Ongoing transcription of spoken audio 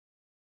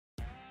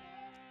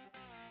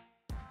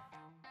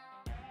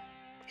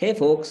Hey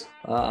folks,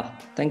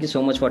 thank you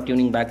so much for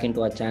tuning back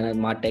into our channel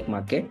Martech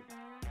Market.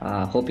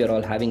 Hope you're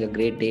all having a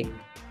great day.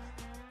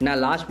 In our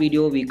last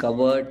video, we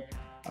covered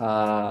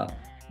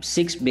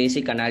 6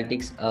 basic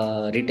analytics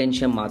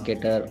retention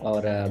marketer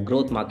or a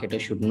growth marketer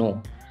should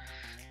know,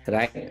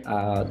 right?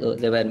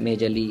 They were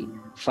majorly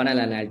funnel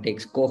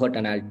analytics, cohort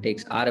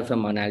analytics,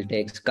 RFM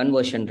analytics,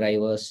 conversion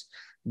drivers,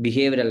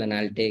 behavioral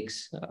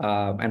analytics,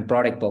 and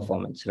product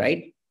performance,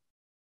 right?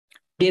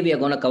 Today, we are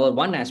going to cover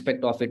one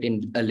aspect of it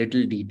in a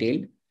little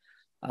detail,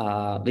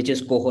 which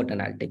is cohort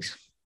analytics.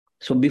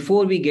 So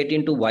before we get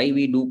into why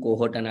we do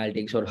cohort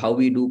analytics or how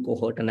we do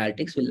cohort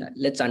analytics,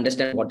 let's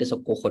understand what is a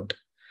cohort,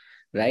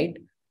 right?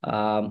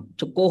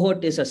 So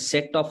cohort is a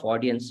set of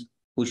audience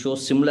who show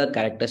similar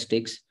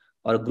characteristics,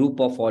 or a group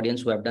of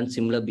audience who have done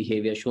similar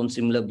behavior, shown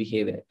similar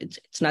behavior.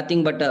 It's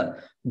nothing but a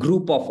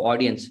group of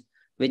audience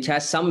which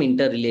has some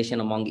interrelation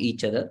among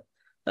each other.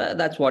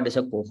 That's what is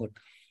a cohort.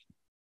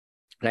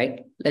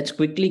 Right. Let's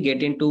quickly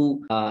get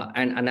into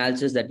an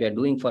analysis that we are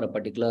doing for a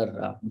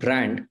particular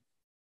brand.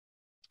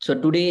 So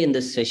today in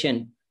this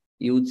session,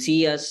 you would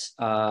see us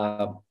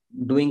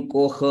doing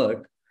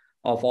cohort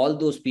of all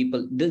those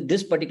people.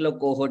 This particular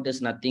cohort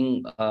is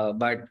nothing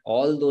but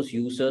all those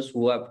users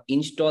who have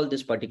installed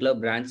this particular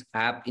brand's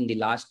app in the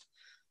last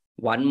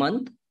 1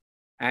 month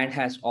and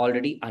has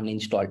already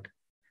uninstalled.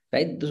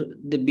 Right.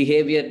 The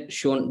behavior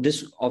shown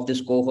of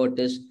this cohort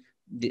is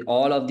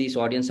all of these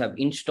audience have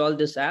installed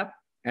this app,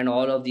 and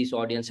all of these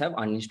audience have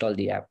uninstalled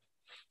the app,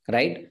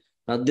 right?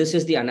 Now, this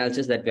is the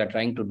analysis that we are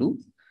trying to do.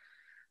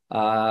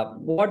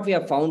 What we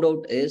have found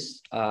out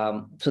is,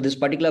 so this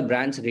particular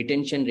brand's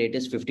retention rate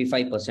is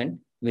 55%,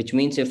 which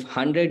means if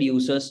 100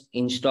 users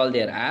install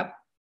their app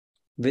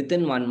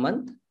within 1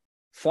 month,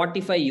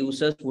 45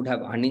 users would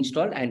have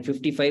uninstalled and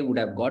 55 would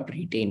have got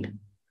retained,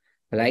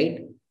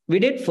 right? We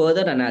did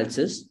further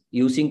analysis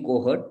using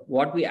cohort.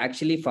 What we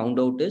actually found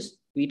out is,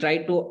 we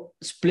tried to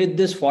split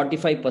this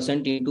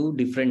 45% into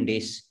different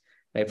days,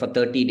 right? For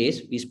 30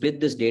 days, we split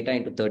this data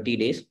into 30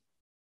 days,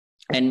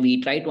 and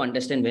we try to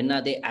understand when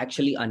are they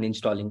actually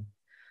uninstalling.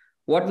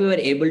 What we were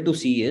able to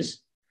see is,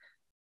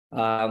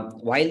 while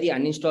the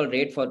uninstall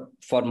rate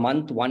for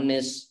month 1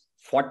 is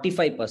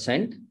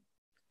 45%,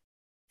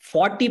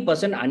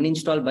 40%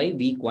 uninstall by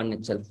week 1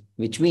 itself,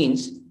 which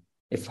means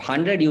if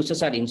 100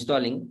 users are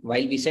installing,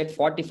 while we said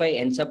 45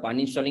 ends up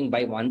uninstalling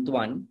by month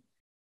 1,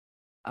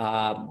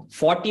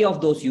 40 of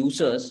those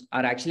users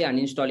are actually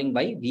uninstalling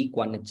by week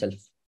 1 itself,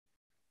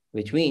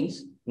 which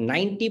means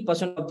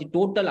 90% of the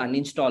total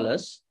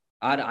uninstallers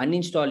are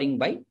uninstalling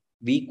by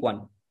week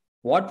 1.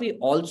 What we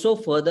also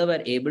further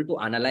were able to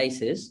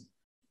analyze is,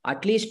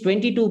 at least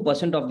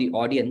 22% of the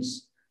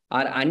audience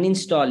are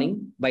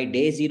uninstalling by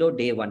day 0,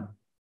 day 1,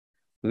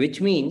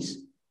 which means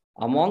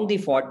among the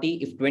 40,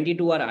 if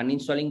 22 are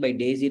uninstalling by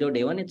day 0,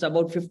 day 1, it's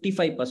about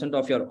 55%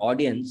 of your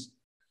audience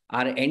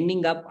are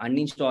ending up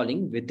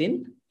uninstalling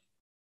within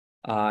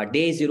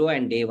day 0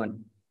 and day 1.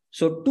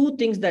 So 2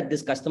 things that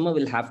this customer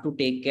will have to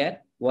take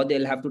care. What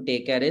they'll have to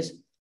take care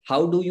is,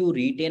 how do you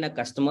retain a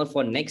customer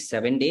for next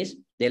 7 days?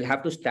 They'll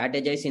have to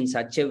strategize in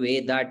such a way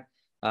that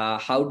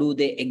how do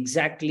they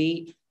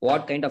exactly,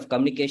 what kind of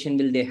communication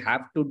will they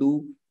have to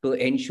do to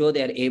ensure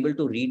they are able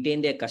to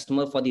retain their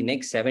customer for the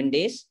next 7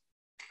 days?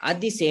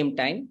 At the same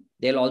time,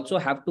 they'll also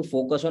have to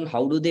focus on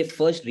how do they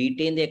first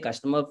retain their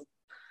customer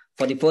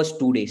for the first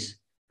 2 days.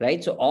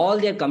 Right. So all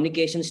their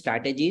communication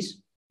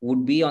strategies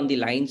would be on the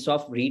lines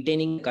of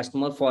retaining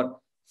customer for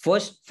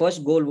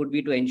first goal would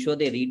be to ensure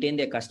they retain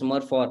their customer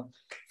for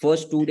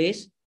first 2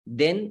 days.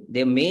 Then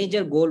their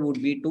major goal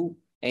would be to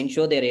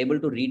ensure they're able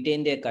to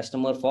retain their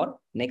customer for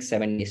next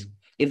 7 days.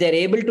 If they're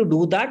able to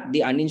do that, the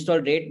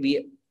uninstall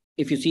rate,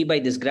 if you see by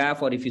this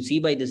graph or if you see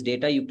by this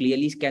data, you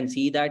clearly can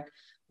see that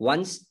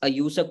once a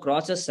user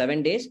crosses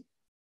 7 days,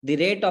 the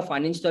rate of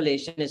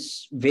uninstallation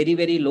is very,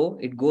 very low.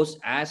 It goes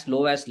as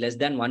low as less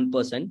than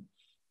 1%,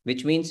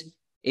 which means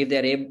if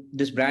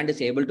this brand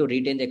is able to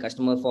retain their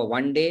customer for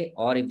 1 day,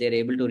 or if they're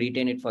able to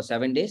retain it for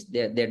 7 days,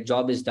 their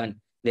job is done.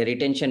 Their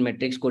retention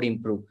metrics could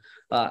improve.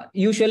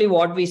 Usually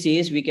what we see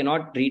is we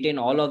cannot retain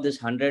all of this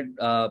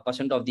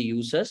 100% of the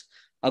users.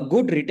 A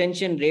good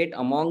retention rate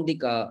among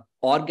the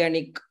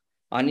organic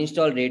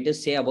uninstall rate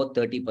is say about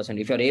 30%.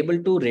 If you're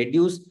able to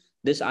reduce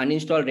this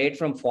uninstall rate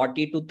from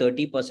 40 to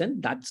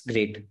 30%, that's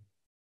great.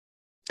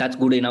 That's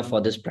good enough for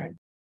this brand,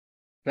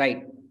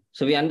 right?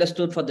 So we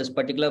understood for this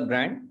particular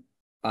brand,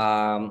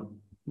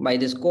 by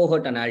this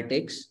cohort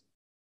analytics,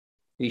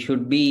 we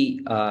should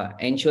be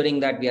ensuring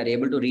that we are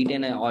able to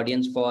retain an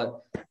audience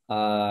for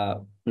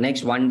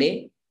next 1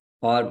 day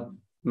or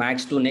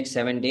max to next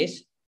 7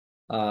 days.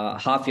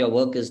 Half your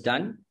work is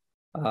done.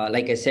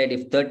 Like I said,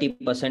 if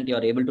 30%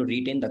 you're able to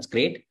retain, that's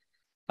great.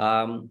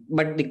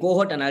 But the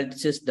cohort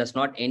analysis does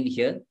not end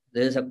here.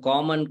 There is a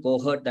common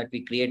cohort that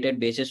we created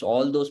basis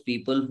all those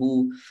people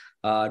who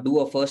do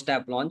a first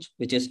app launch,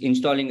 which is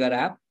installing our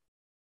app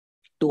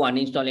to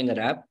uninstalling our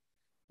app.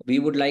 We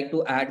would like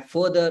to add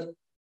further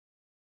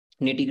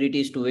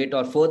nitty-gritties to it,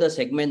 or further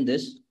segment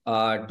this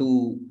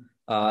to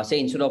say,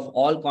 instead of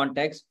all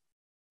contacts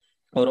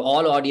or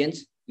all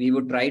audience, we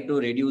would try to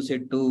reduce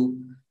it to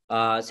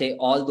say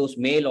all those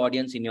male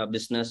audience in your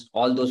business,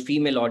 all those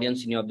female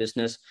audience in your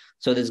business.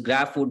 So this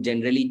graph would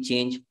generally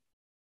change.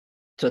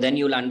 So then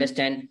you'll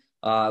understand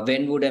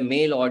when would a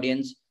male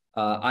audience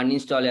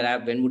uninstall your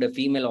app, when would a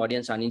female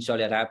audience uninstall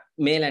your app.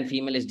 Male and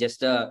female is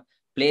just a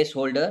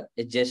placeholder.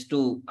 It's just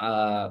to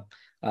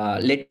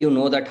let you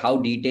know that how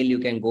detailed you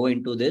can go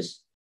into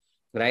this,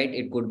 right?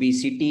 It could be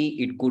city,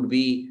 it could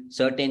be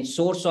certain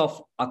source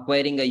of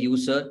acquiring a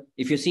user.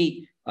 If you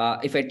see,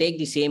 if I take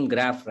the same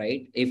graph,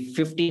 right, if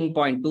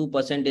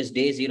 15.2% is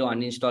day zero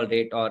uninstall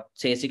rate, or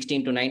say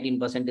 16 to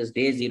 19% is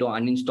day zero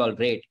uninstall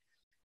rate,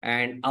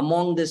 and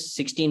among this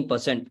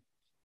 16%,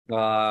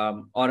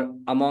 or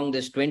among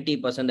this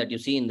 20% that you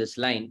see in this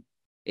line,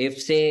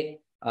 if say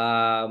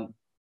 90%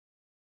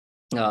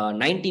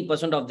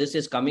 of this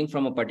is coming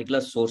from a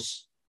particular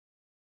source,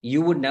 you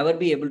would never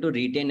be able to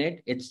retain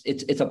it.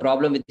 It's a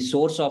problem with the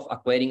source of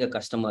acquiring a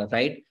customer,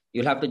 right?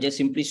 You'll have to just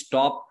simply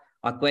stop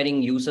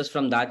acquiring users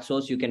from that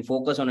source. You can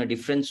focus on a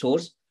different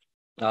source,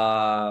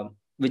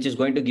 which is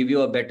going to give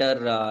you a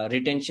better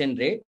retention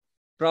rate.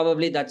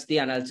 Probably that's the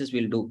analysis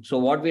we'll do. So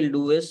what we'll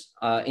do is,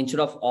 instead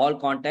of all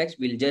contacts,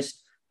 we'll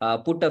just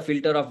put a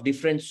filter of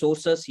different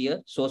sources here,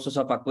 sources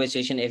of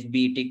acquisition,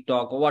 FB,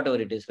 TikTok, or whatever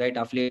it is, right?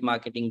 Affiliate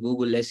marketing,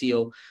 Google,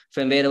 SEO,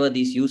 from wherever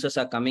these users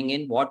are coming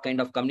in, what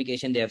kind of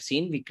communication they have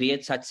seen. We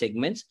create such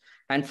segments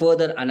and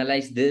further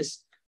analyze this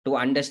to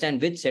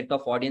understand which set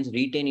of audience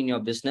retain in your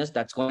business.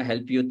 That's going to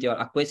help you with your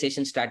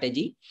acquisition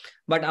strategy.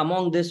 But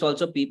among this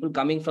also, people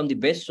coming from the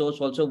best source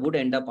also would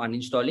end up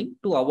uninstalling.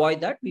 To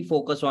avoid that, we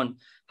focus on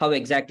how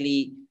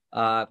exactly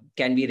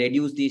can we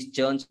reduce these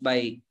churns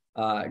by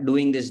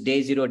doing this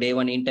day zero, day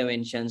one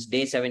interventions,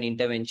 day 7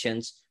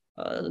 interventions.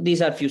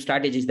 These are few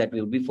strategies that we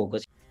would be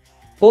focusing.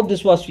 Hope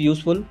this was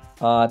useful.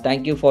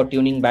 Thank you for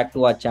tuning back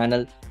to our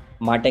channel,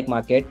 Martech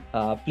Market.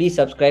 Please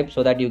subscribe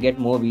so that you get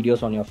more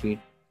videos on your feed.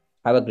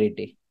 Have a great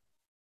day.